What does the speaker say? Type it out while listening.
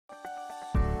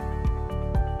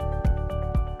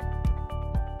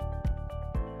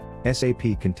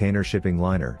SAP Container Shipping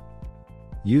Liner.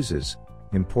 Uses,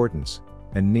 importance,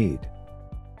 and need.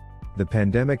 The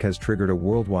pandemic has triggered a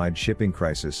worldwide shipping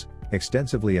crisis,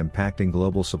 extensively impacting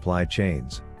global supply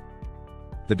chains.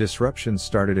 The disruptions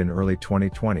started in early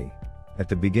 2020, at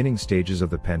the beginning stages of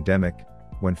the pandemic,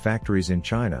 when factories in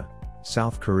China,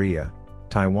 South Korea,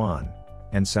 Taiwan,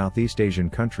 and Southeast Asian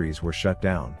countries were shut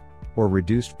down, or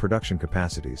reduced production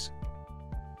capacities.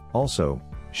 Also,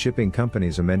 shipping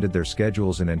companies amended their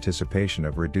schedules in anticipation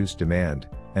of reduced demand,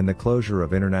 and the closure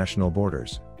of international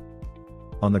borders.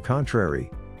 On the contrary,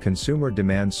 consumer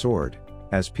demand soared,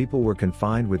 as people were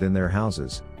confined within their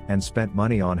houses, and spent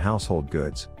money on household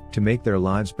goods, to make their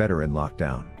lives better in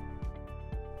lockdown.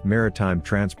 Maritime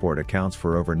transport accounts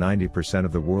for over 90%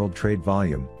 of the world trade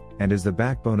volume, and is the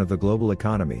backbone of the global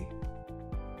economy.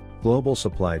 Global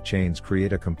supply chains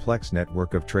create a complex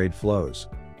network of trade flows.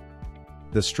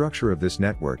 The structure of this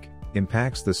network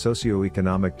impacts the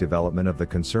socio-economic development of the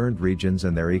concerned regions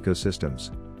and their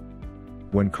ecosystems.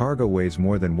 When cargo weighs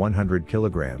more than 100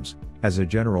 kilograms, as a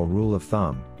general rule of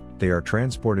thumb, they are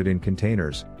transported in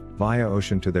containers, via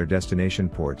ocean to their destination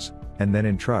ports, and then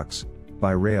in trucks,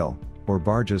 by rail, or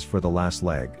barges for the last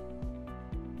leg.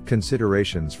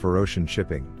 Considerations for ocean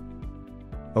shipping.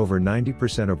 Over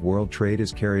 90% of world trade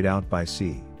is carried out by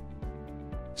sea.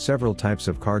 Several types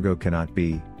of cargo cannot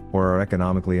be, or are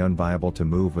economically unviable to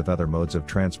move with other modes of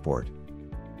transport.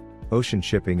 Ocean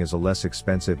shipping is a less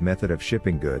expensive method of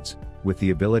shipping goods, with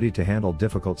the ability to handle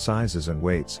difficult sizes and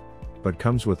weights, but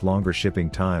comes with longer shipping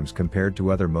times compared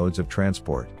to other modes of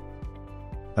transport.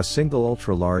 A single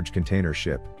ultra-large container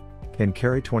ship can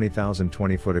carry 20,000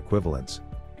 20-foot equivalents,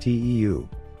 TEU.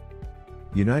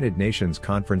 United Nations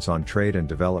Conference on Trade and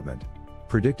Development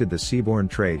predicted the seaborne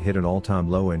trade hit an all-time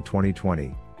low in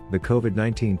 2020. The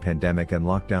COVID-19 pandemic and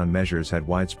lockdown measures had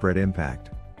widespread impact.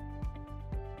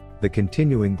 The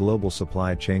continuing global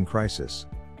supply chain crisis.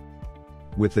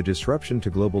 With the disruption to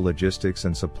global logistics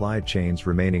and supply chains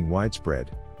remaining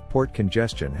widespread, port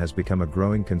congestion has become a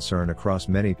growing concern across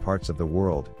many parts of the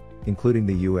world, including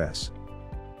the U.S.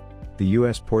 The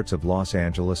U.S. ports of Los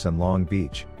Angeles and Long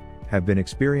Beach have been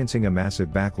experiencing a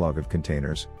massive backlog of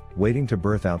containers, waiting to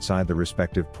berth outside the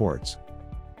respective ports.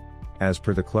 As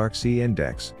per the Clark Sea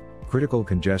Index, critical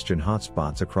congestion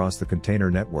hotspots across the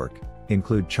container network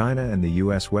include China and the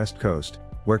U.S. West Coast,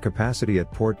 where capacity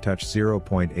at port touched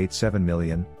 0.87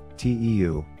 million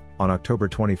TEU on October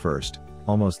 21,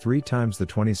 almost 3 times the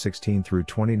 2016 through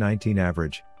 2019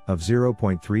 average of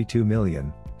 0.32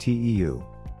 million TEU.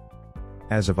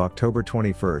 As of October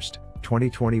 21,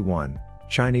 2021,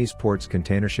 Chinese ports'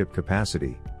 container ship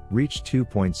capacity reached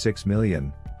 2.6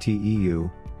 million TEU,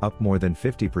 up more than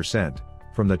 50%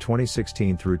 from the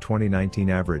 2016 through 2019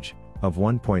 average of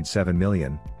 1.7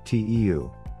 million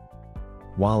TEU.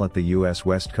 While at the U.S.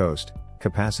 West Coast,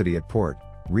 capacity at port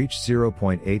reached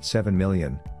 0.87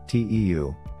 million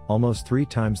TEU, almost 3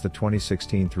 times the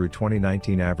 2016 through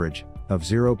 2019 average of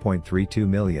 0.32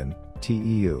 million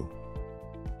TEU.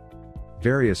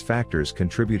 Various factors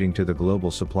contributing to the global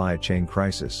supply chain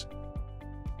crisis.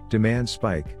 Demand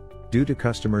spike, due to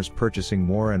customers purchasing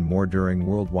more and more during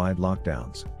worldwide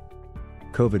lockdowns.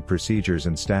 COVID procedures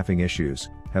and staffing issues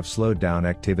have slowed down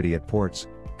activity at ports,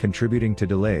 contributing to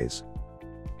delays.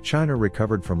 China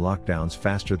recovered from lockdowns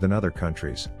faster than other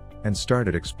countries, and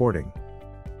started exporting.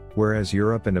 Whereas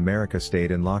Europe and America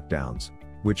stayed in lockdowns,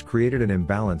 which created an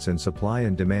imbalance in supply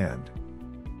and demand.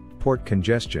 Port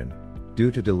congestion,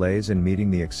 due to delays in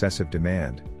meeting the excessive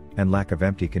demand, and lack of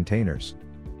empty containers.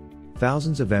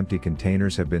 Thousands of empty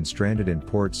containers have been stranded in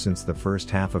ports since the first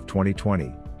half of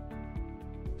 2020.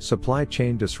 Supply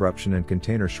chain disruption and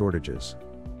container shortages.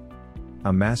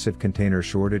 A massive container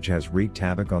shortage has wreaked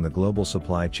havoc on the global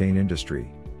supply chain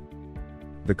industry.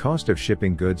 The cost of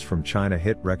shipping goods from China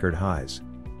hit record highs,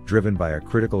 driven by a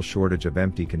critical shortage of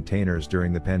empty containers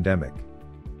during the pandemic.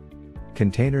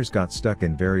 Containers got stuck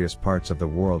in various parts of the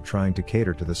world trying to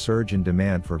cater to the surge in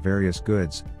demand for various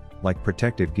goods, like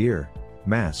protective gear,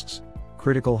 masks,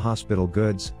 critical hospital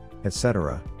goods,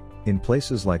 etc., in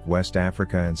places like West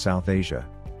Africa and South Asia.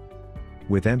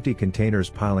 With empty containers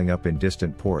piling up in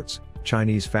distant ports,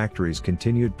 Chinese factories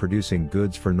continued producing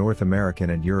goods for North American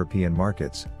and European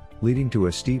markets, leading to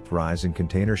a steep rise in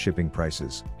container shipping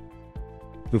prices.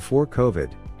 Before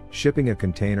COVID, shipping a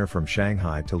container from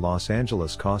Shanghai to Los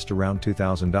Angeles cost around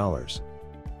 $2,000.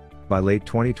 By late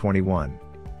 2021,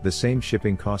 the same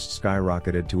shipping cost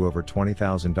skyrocketed to over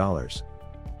 $20,000.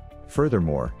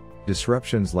 Furthermore,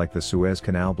 disruptions like the Suez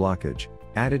Canal blockage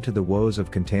added to the woes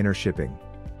of container shipping.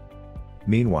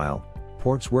 Meanwhile,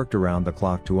 ports worked around the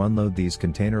clock to unload these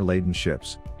container-laden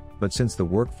ships, but since the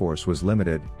workforce was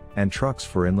limited, and trucks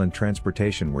for inland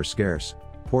transportation were scarce,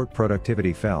 port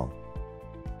productivity fell.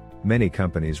 Many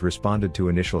companies responded to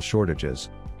initial shortages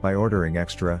by ordering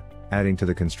extra, adding to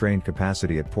the constrained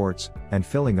capacity at ports, and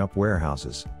filling up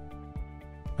warehouses.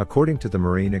 According to the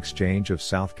Marine Exchange of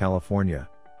South California,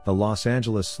 the Los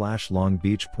Angeles/Long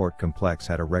Beach port complex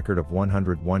had a record of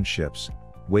 101 ships,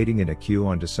 waiting in a queue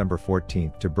on December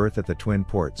 14 to berth at the twin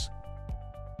ports.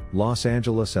 Los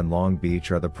Angeles and Long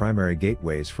Beach are the primary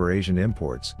gateways for Asian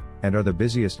imports, and are the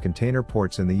busiest container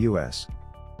ports in the U.S.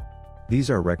 These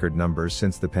are record numbers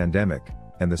since the pandemic,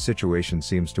 and the situation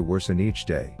seems to worsen each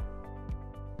day.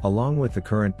 Along with the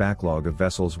current backlog of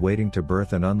vessels waiting to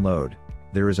berth and unload,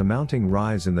 there is a mounting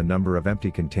rise in the number of empty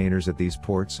containers at these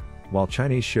ports, while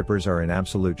Chinese shippers are in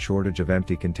absolute shortage of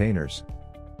empty containers.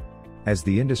 As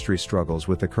the industry struggles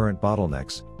with the current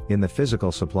bottlenecks in the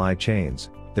physical supply chains,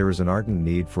 there is an ardent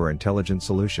need for intelligent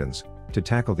solutions to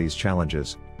tackle these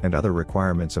challenges and other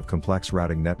requirements of complex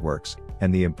routing networks,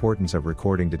 and the importance of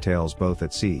recording details both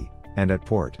at sea and at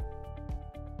port.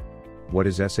 What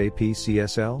is SAP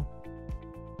CSL?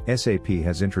 SAP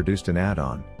has introduced an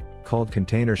add-on called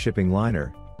Container Shipping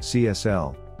Liner,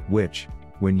 CSL, which,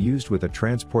 when used with a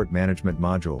transport management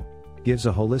module, gives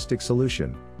a holistic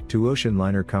solution to ocean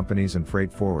liner companies and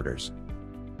freight forwarders.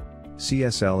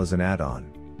 CSL is an add-on,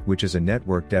 which is a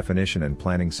network definition and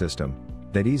planning system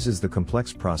that eases the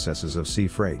complex processes of sea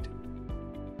freight.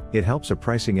 It helps a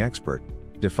pricing expert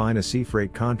define a sea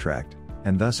freight contract,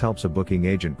 and thus helps a booking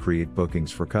agent create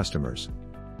bookings for customers.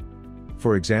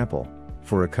 For example,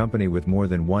 for a company with more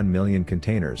than 1 million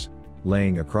containers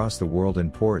laying across the world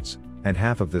in ports, and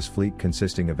half of this fleet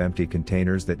consisting of empty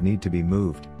containers that need to be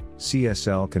moved,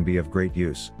 CSL can be of great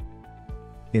use.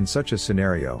 In such a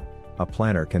scenario, a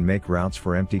planner can make routes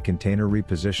for empty container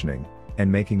repositioning,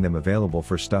 and making them available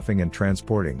for stuffing and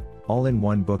transporting, all in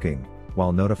one booking,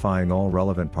 while notifying all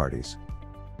relevant parties.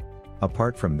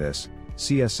 Apart from this,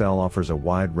 CSL offers a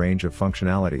wide range of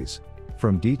functionalities,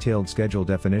 from detailed schedule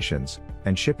definitions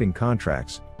and shipping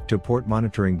contracts to port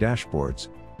monitoring dashboards.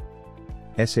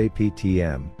 SAP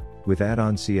TM, with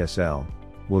add-on CSL,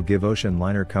 will give ocean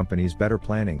liner companies better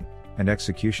planning and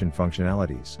execution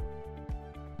functionalities.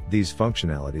 These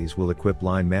functionalities will equip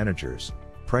line managers,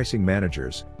 pricing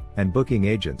managers, and booking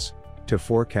agents to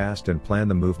forecast and plan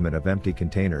the movement of empty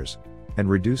containers and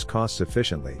reduce costs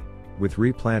efficiently with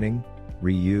replanning,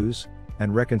 reuse,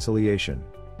 and reconciliation.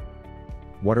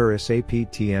 What are SAP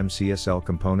TM CSL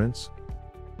components?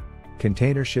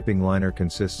 Container shipping liner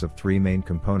consists of three main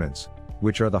components,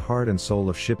 which are the heart and soul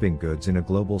of shipping goods in a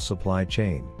global supply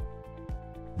chain.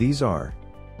 These are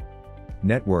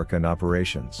network and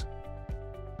operations,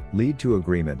 lead to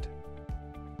agreement,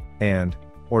 and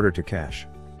order to cash.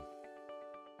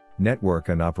 Network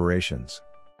and operations.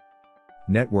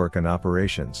 Network and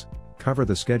operations cover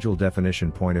the schedule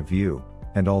definition point of view,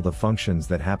 and all the functions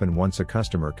that happen once a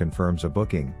customer confirms a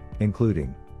booking,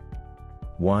 including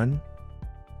 1.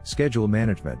 Schedule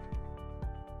management.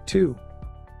 2.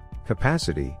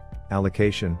 Capacity,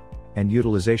 allocation, and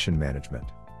utilization management.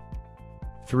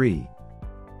 3.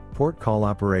 Port call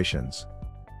operations.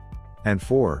 And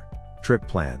 4. Trip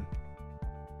plan.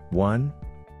 1.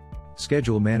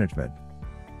 Schedule management.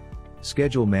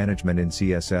 Schedule management in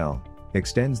CSL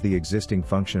extends the existing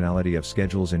functionality of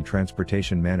schedules in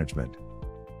transportation management.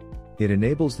 It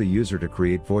enables the user to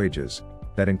create voyages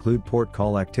that include port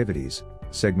call activities,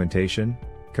 segmentation,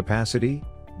 capacity,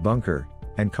 bunker,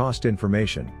 and cost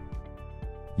information.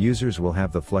 Users will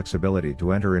have the flexibility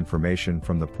to enter information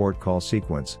from the port call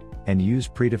sequence and use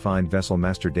predefined vessel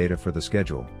master data for the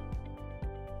schedule.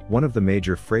 One of the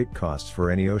major freight costs for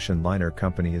any ocean liner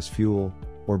company is fuel,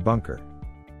 or bunker.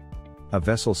 A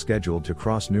vessel scheduled to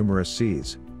cross numerous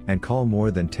seas and call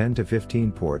more than 10 to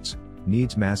 15 ports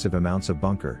needs massive amounts of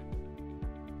bunker.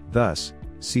 Thus,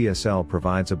 CSL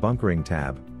provides a bunkering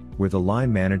tab, where the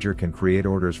line manager can create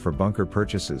orders for bunker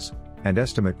purchases and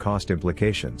estimate cost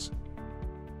implications.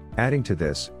 Adding to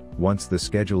this, once the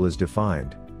schedule is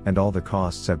defined and all the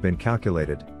costs have been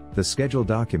calculated, the schedule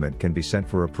document can be sent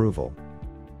for approval.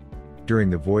 During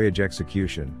the voyage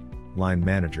execution, line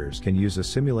managers can use a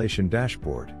simulation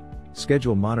dashboard,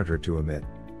 schedule monitor to omit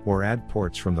or add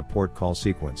ports from the port call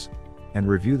sequence, and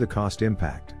review the cost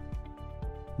impact.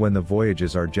 When the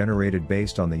voyages are generated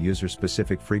based on the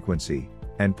user-specific frequency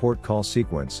and port call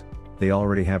sequence, they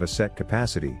already have a set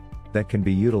capacity that can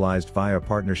be utilized via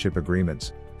partnership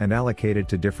agreements and allocated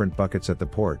to different buckets at the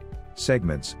port,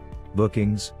 segments,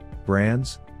 bookings,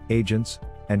 brands, agents,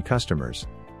 and customers.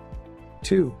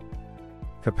 2.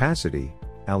 Capacity,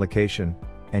 allocation,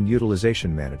 and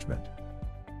utilization management.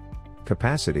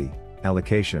 Capacity,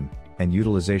 allocation, and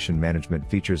utilization management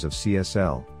features of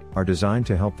CSL are designed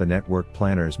to help the network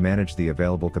planners manage the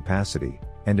available capacity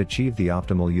and achieve the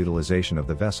optimal utilization of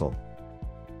the vessel.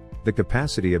 The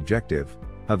capacity objective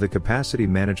of the capacity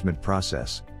management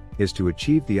process is to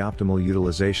achieve the optimal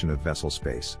utilization of vessel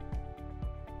space.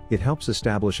 It helps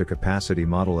establish a capacity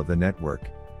model of the network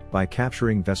by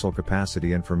capturing vessel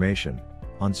capacity information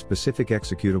on specific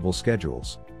executable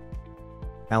schedules.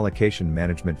 Allocation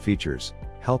management features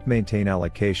help maintain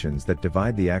allocations that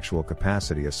divide the actual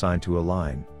capacity assigned to a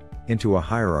line into a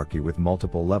hierarchy with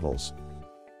multiple levels.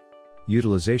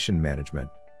 Utilization management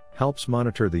helps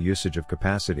monitor the usage of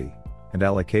capacity and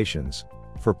allocations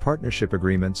for partnership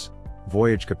agreements,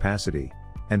 voyage capacity,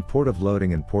 and port of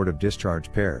loading and port of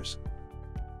discharge pairs.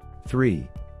 3.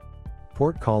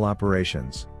 Port call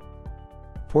operations.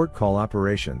 Port call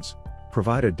operations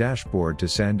provide a dashboard to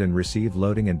send and receive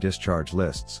loading and discharge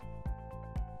lists.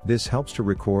 This helps to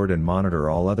record and monitor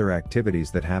all other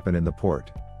activities that happen in the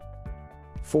port.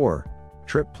 4.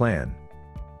 Trip plan.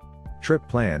 Trip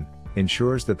plan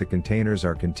ensures that the containers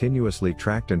are continuously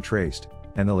tracked and traced,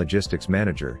 and the logistics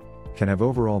manager can have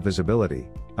overall visibility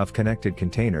of connected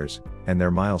containers and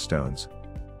their milestones.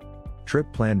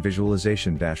 Trip plan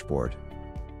visualization dashboard.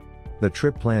 The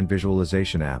Trip plan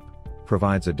visualization app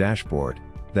provides a dashboard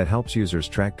that helps users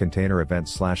track container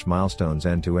events/milestones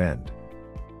end to end.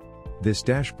 This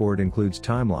dashboard includes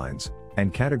timelines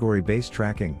and category-based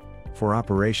tracking for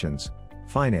operations,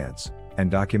 finance,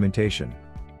 and documentation.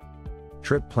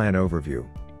 Trip plan overview.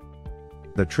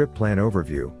 The Trip plan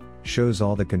overview shows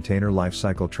all the container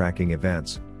lifecycle tracking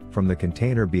events, from the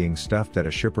container being stuffed at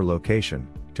a shipper location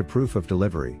to proof of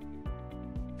delivery.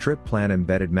 Trip plan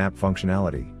embedded map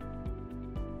functionality.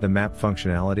 The map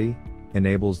functionality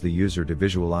enables the user to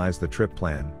visualize the trip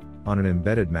plan on an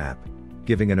embedded map,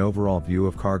 giving an overall view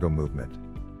of cargo movement.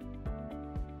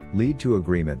 Lead to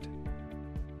agreement.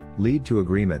 Lead to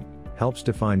agreement helps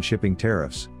define shipping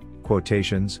tariffs,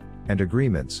 quotations, and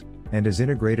agreements, and is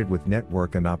integrated with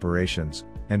network and operations,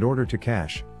 and order to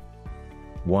cash.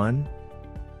 1.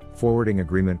 Forwarding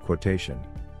agreement quotation.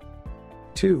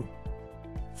 2.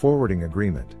 Forwarding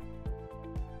agreement.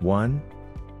 1.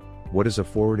 What is a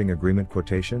forwarding agreement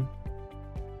quotation?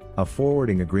 A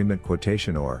forwarding agreement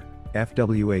quotation, or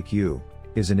FWAQ,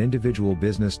 is an individual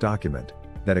business document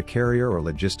that a carrier or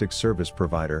logistics service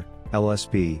provider,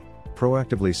 LSP,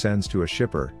 proactively sends to a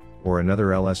shipper or another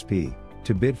LSP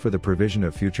to bid for the provision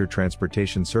of future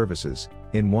transportation services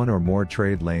in one or more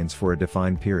trade lanes for a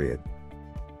defined period.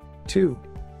 2.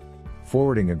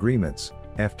 Forwarding agreements,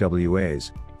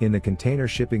 FWAs, in the container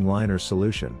shipping liner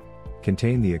solution,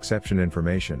 contain the exception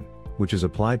information, which is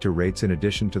applied to rates in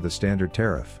addition to the standard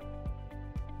tariff.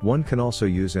 One can also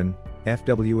use an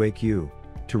FWAQ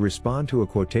to respond to a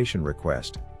quotation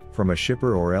request from a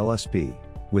shipper or LSP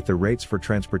with the rates for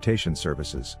transportation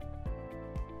services.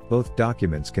 Both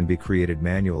documents can be created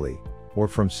manually or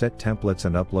from set templates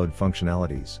and upload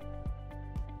functionalities.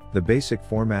 The basic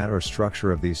format or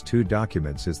structure of these two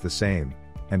documents is the same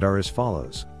and are as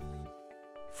follows.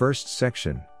 First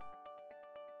section.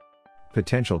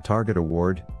 Potential Target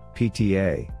Award,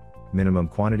 PTA, Minimum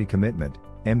Quantity Commitment,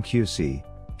 MQC,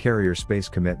 Carrier Space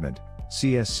Commitment,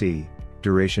 CSC,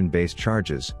 Duration-Based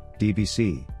Charges,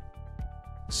 DBC.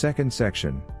 Second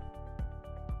section.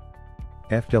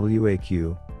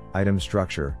 FWAQ, Item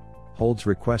Structure, holds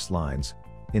request lines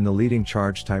in the leading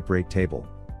charge type rate table.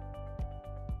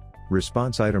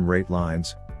 Response item rate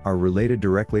lines are related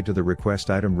directly to the request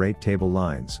item rate table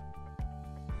lines.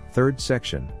 Third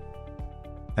section.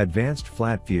 Advanced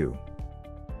Flat View.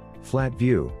 Flat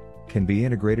View can be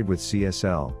integrated with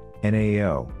CSL,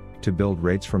 NAO, to build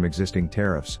rates from existing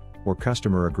tariffs or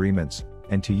customer agreements,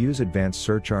 and to use advanced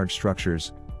surcharge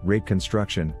structures, rate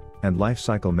construction, and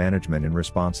lifecycle management in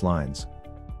response lines.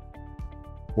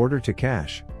 Order to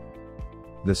cash.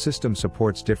 The system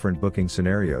supports different booking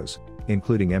scenarios,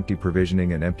 including empty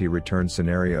provisioning and empty return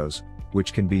scenarios,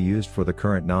 which can be used for the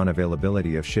current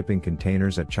non-availability of shipping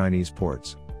containers at Chinese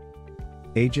ports.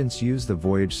 Agents use the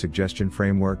voyage suggestion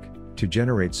framework to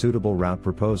generate suitable route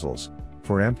proposals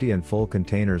for empty and full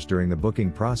containers during the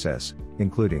booking process,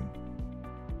 including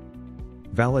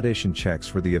validation checks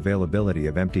for the availability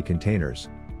of empty containers,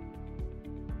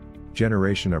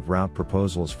 generation of route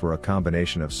proposals for a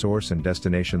combination of source and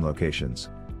destination locations,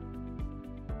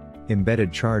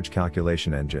 embedded charge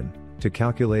calculation engine to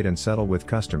calculate and settle with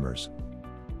customers,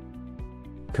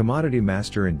 Commodity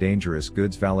Master and Dangerous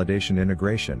Goods Validation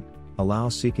Integration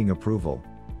allows seeking approval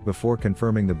before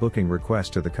confirming the booking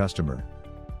request to the customer.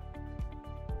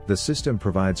 The system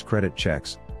provides credit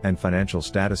checks and financial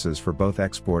statuses for both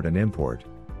export and import.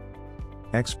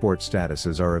 Export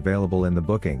statuses are available in the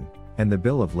booking and the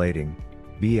bill of lading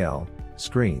 (BL)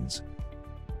 Screens.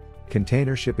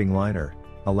 Container shipping liner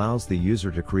allows the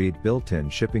user to create built-in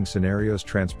shipping scenarios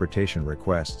transportation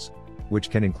requests, which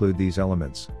can include these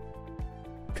elements.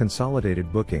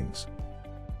 Consolidated bookings.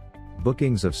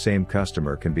 Bookings of same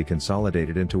customer can be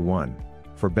consolidated into one,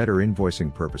 for better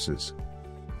invoicing purposes.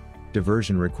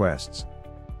 Diversion requests.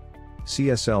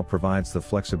 CSL provides the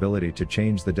flexibility to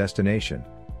change the destination,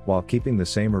 while keeping the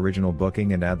same original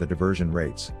booking and add the diversion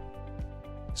rates.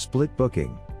 Split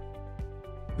booking.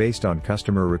 Based on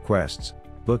customer requests,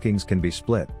 bookings can be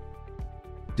split.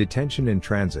 Detention in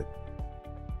transit.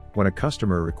 When a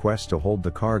customer requests to hold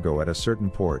the cargo at a certain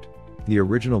port, the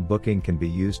original booking can be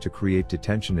used to create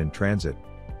detention in transit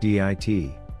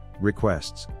 (DIT)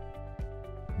 requests.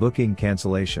 Booking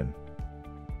cancellation.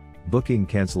 Booking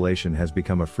cancellation has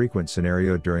become a frequent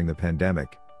scenario during the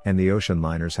pandemic, and the ocean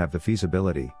liners have the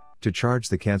feasibility to charge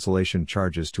the cancellation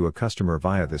charges to a customer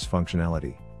via this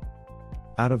functionality.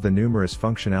 Out of the numerous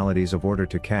functionalities of order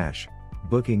to cash,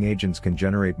 booking agents can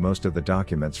generate most of the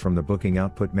documents from the booking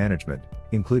output management,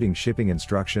 including shipping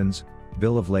instructions,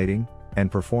 bill of lading,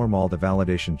 and perform all the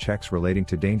validation checks relating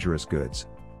to dangerous goods.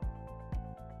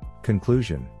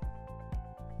 Conclusion.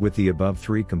 With the above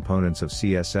three components of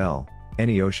CSL,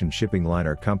 any ocean shipping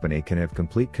liner company can have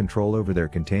complete control over their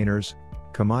containers,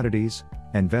 commodities,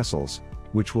 and vessels,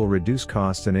 which will reduce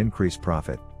costs and increase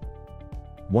profit.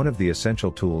 One of the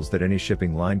essential tools that any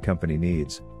shipping line company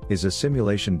needs is a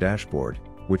simulation dashboard,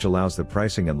 which allows the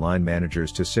pricing and line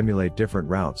managers to simulate different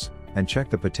routes and check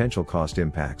the potential cost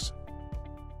impacts.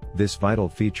 This vital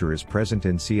feature is present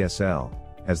in CSL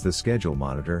as the schedule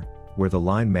monitor, where the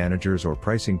line managers or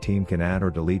pricing team can add or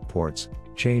delete ports,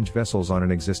 change vessels on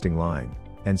an existing line,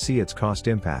 and see its cost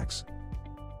impacts.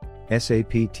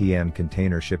 SAP TM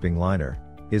Container Shipping Liner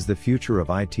is the future of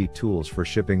IT tools for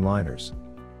shipping liners.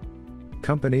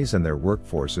 Companies and their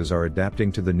workforces are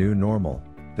adapting to the new normal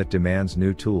that demands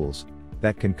new tools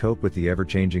that can cope with the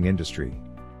ever-changing industry.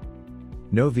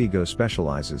 Novigo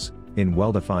specializes in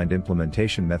well-defined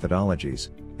implementation methodologies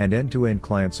and end-to-end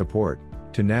client support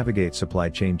to navigate supply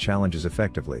chain challenges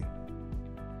effectively.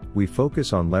 We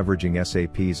focus on leveraging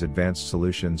SAP's advanced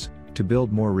solutions to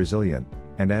build more resilient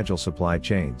and agile supply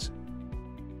chains.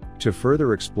 To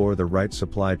further explore the right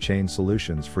supply chain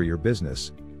solutions for your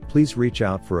business, please reach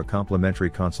out for a complimentary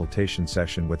consultation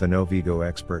session with a Novigo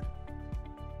expert.